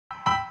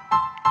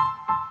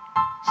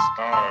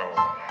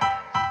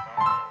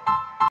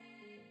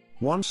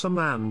Once a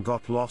man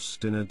got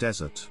lost in a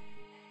desert.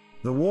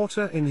 The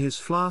water in his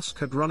flask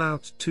had run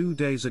out 2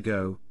 days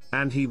ago,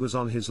 and he was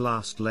on his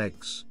last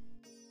legs.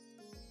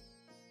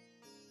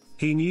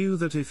 He knew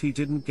that if he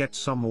didn't get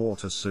some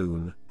water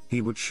soon,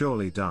 he would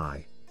surely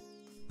die.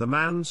 The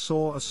man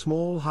saw a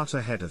small hut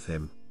ahead of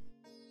him.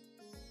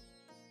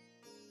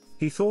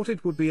 He thought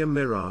it would be a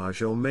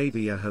mirage or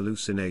maybe a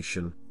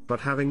hallucination, but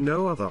having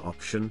no other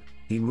option,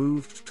 he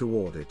moved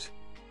toward it.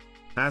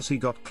 As he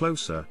got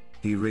closer,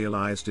 he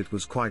realized it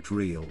was quite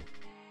real.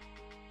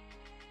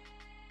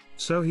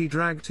 So he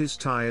dragged his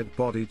tired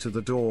body to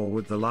the door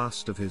with the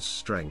last of his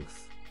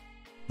strength.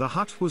 The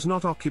hut was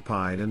not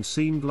occupied and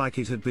seemed like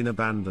it had been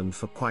abandoned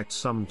for quite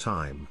some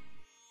time.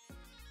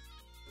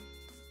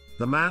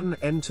 The man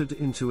entered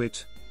into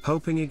it,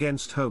 hoping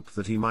against hope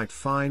that he might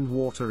find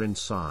water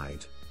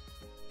inside.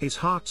 His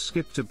heart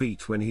skipped a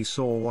beat when he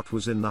saw what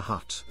was in the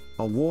hut,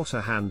 a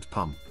water hand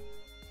pump.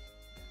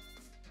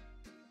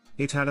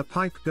 It had a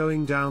pipe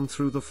going down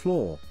through the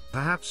floor,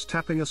 perhaps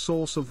tapping a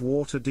source of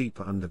water deep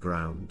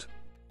underground.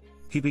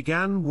 He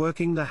began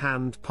working the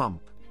hand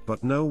pump,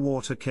 but no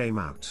water came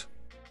out.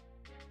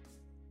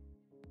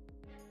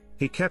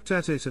 He kept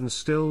at it and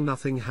still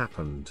nothing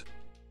happened.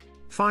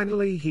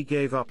 Finally he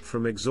gave up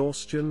from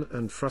exhaustion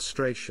and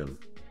frustration.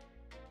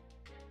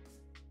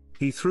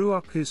 He threw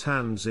up his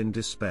hands in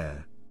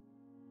despair.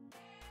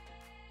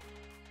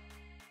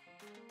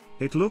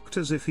 It looked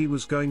as if he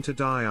was going to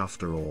die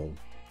after all.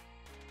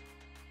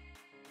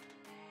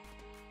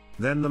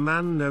 Then the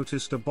man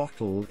noticed a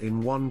bottle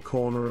in one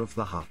corner of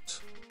the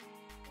hut.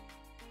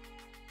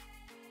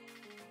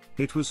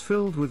 It was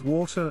filled with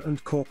water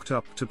and corked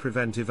up to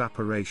prevent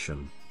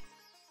evaporation.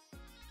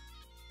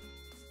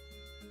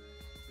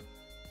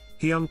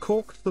 He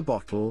uncorked the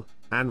bottle,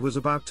 and was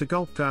about to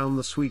gulp down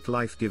the sweet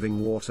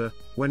life-giving water,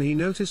 when he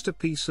noticed a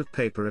piece of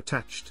paper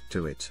attached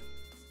to it.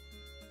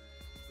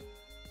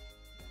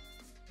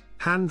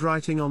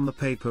 Handwriting on the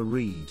paper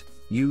read,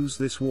 "Use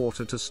this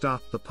water to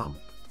start the pump.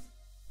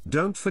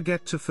 Don't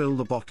forget to fill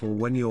the bottle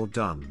when you're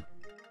done."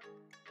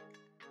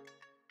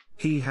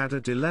 He had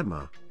a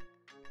dilemma.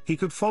 He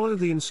could follow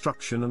the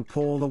instruction and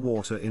pour the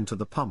water into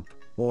the pump,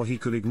 or he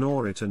could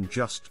ignore it and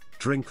just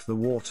drink the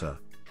water.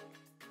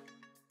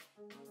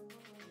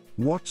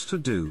 What to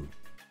do?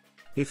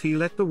 If he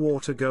let the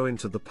water go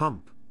into the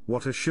pump,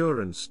 what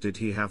assurance did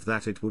he have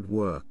that it would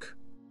work?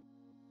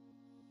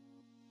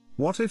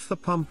 What if the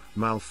pump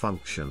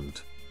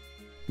malfunctioned?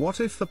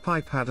 What if the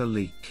pipe had a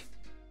leak?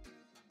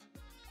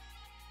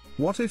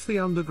 What if the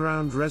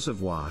underground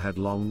reservoir had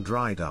long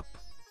dried up?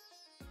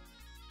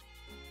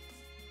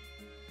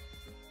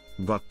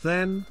 But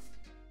then,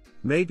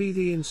 maybe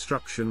the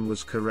instruction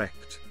was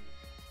correct.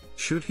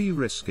 Should he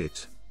risk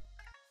it?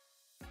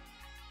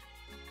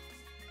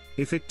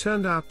 If it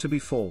turned out to be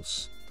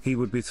false, he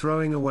would be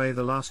throwing away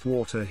the last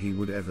water he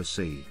would ever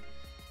see.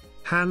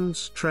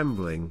 Hands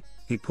trembling,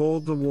 he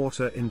poured the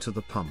water into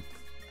the pump.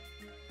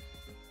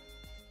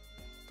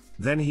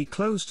 Then he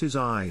closed his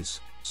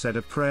eyes, said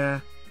a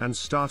prayer, and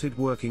started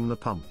working the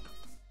pump.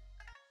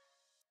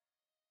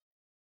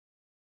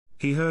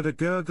 He heard a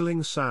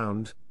gurgling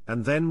sound,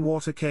 and then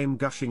water came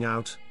gushing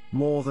out,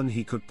 more than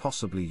he could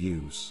possibly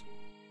use.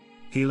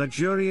 He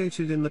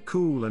luxuriated in the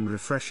cool and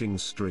refreshing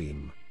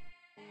stream.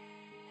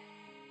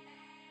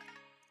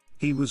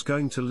 He was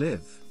going to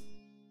live.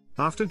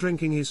 After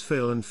drinking his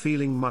fill and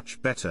feeling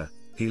much better,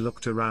 he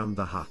looked around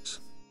the hut.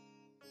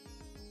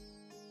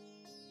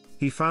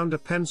 He found a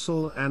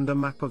pencil and a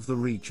map of the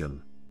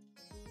region.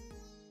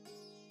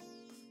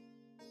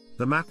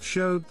 The map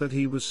showed that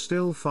he was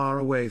still far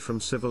away from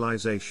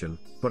civilization,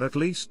 but at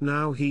least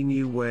now he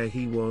knew where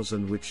he was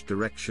and which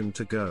direction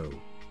to go.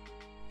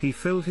 He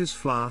filled his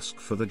flask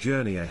for the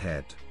journey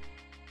ahead.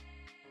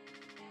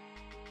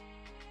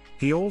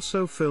 He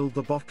also filled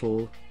the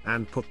bottle,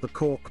 and put the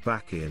cork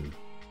back in.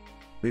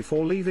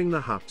 Before leaving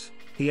the hut,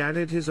 he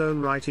added his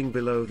own writing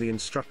below the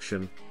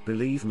instruction,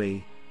 "Believe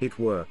me, it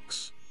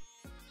works."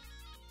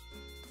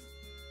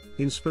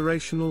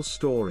 Inspirational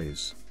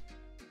stories.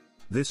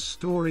 This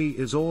story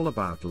is all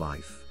about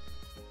life.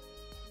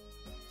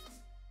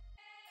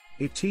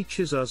 It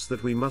teaches us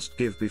that we must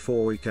give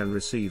before we can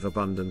receive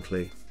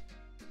abundantly.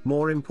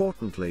 More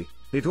importantly,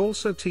 it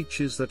also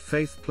teaches that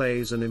faith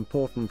plays an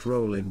important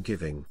role in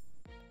giving.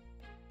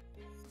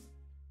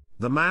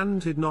 The man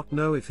did not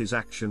know if his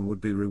action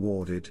would be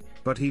rewarded,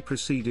 but he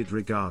proceeded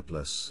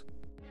regardless.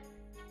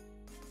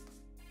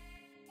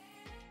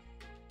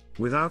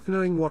 Without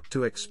knowing what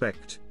to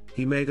expect,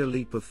 he made a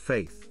leap of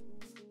faith.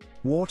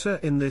 Water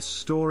in this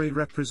story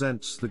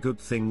represents the good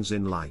things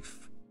in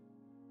life.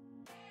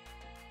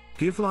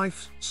 Give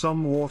life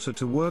some water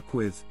to work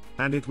with,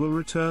 and it will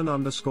return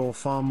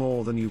far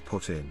more than you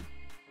put in.